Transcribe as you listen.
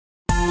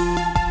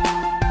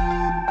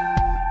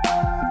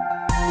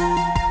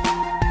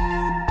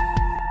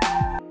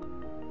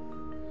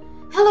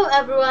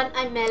everyone,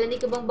 I'm Melanie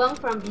Kabangbang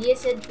from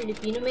BSED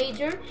Filipino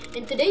major.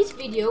 In today's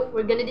video,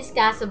 we're gonna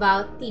discuss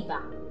about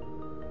TPACK.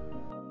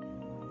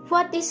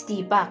 What is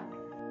TPACK?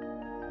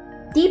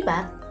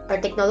 TPACK, or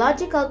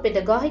Technological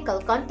Pedagogical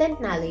Content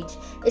Knowledge,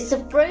 is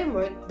a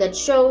framework that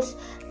shows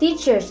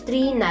teachers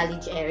three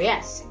knowledge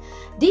areas.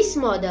 This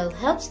model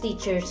helps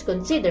teachers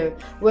consider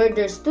where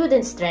their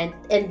students'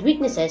 strengths and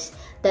weaknesses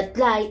that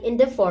lie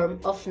in the form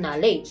of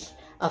knowledge,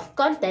 of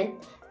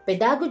content,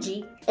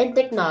 pedagogy, and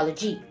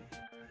technology.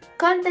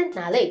 Content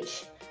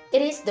knowledge.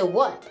 It is the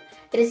what.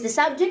 It is the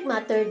subject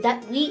matter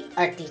that we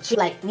are teaching,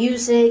 like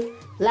music,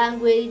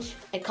 language,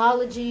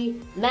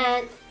 ecology,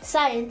 math,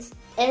 science,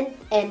 and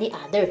any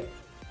other.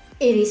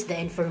 It is the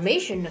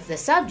information of the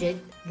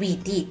subject we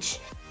teach.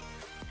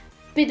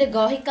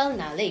 Pedagogical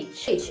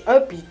knowledge,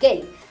 or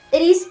PK.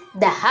 It is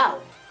the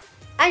how.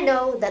 I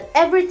know that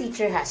every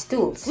teacher has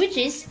tools, which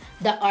is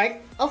the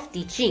art of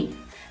teaching.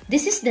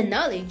 This is the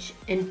knowledge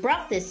and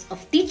practice of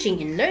teaching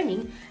and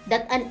learning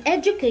that an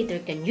educator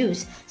can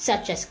use,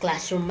 such as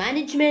classroom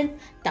management,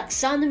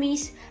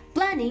 taxonomies,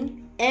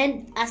 planning,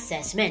 and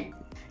assessment.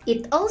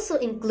 It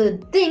also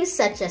includes things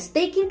such as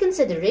taking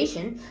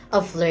consideration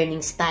of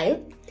learning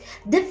style,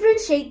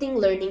 differentiating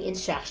learning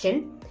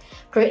instruction,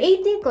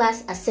 creating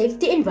class a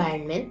safety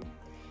environment,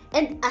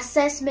 and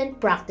assessment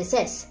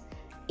practices.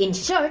 In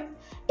short,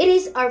 it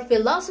is our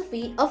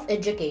philosophy of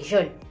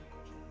education.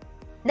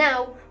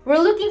 Now,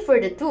 we're looking for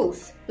the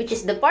tools, which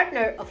is the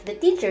partner of the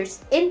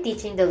teachers in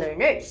teaching the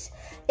learners.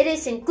 It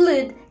is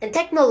include in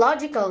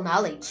technological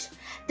knowledge.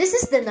 This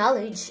is the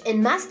knowledge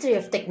and mastery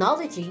of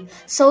technology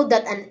so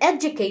that an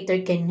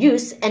educator can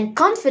use and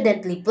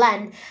confidently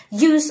plan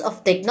use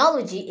of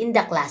technology in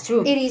the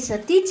classroom. It is a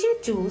teaching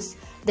tools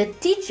the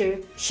teacher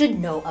should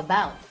know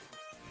about.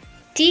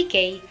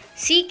 TK,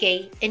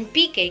 CK, and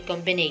PK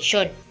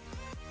combination.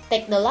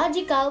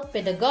 Technological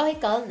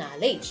Pedagogical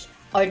Knowledge,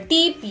 or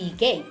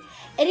TPK.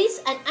 It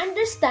is an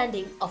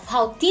understanding of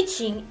how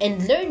teaching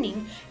and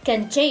learning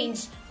can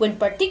change when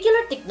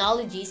particular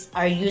technologies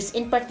are used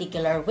in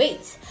particular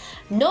ways,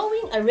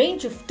 knowing a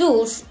range of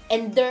tools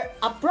and their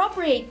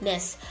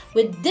appropriateness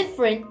with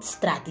different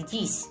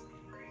strategies.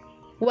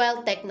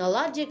 While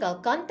Technological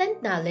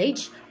Content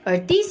Knowledge, or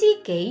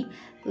TCK,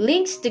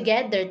 links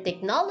together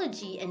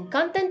technology and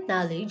content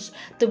knowledge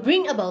to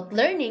bring about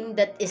learning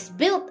that is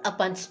built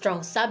upon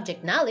strong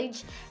subject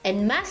knowledge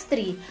and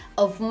mastery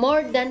of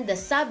more than the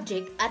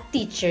subject a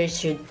teacher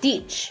should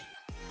teach.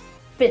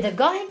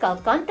 Pedagogical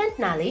Content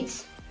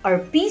Knowledge, or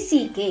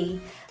PCK,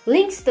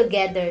 links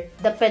together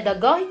the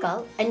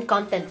pedagogical and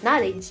content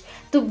knowledge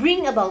to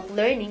bring about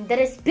learning that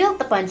is built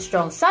upon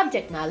strong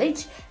subject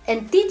knowledge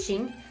and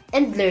teaching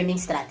and learning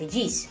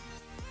strategies.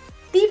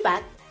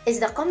 TPACK is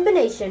the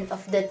combination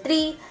of the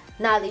three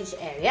knowledge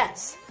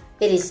areas.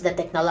 It is the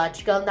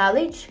technological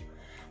knowledge,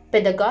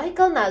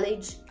 pedagogical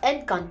knowledge,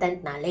 and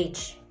content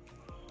knowledge.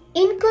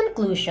 In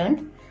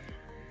conclusion,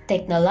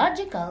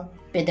 technological,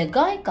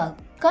 pedagogical,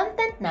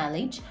 content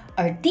knowledge,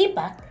 or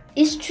TPACK,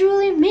 is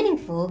truly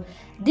meaningful,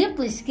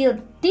 deeply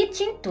skilled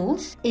teaching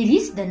tools. It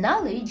is the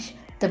knowledge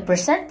to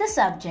present the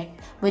subject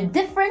with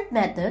different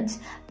methods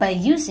by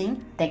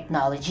using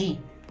technology.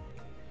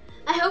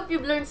 I hope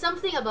you've learned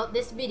something about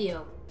this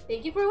video.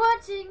 Thank you for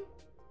watching!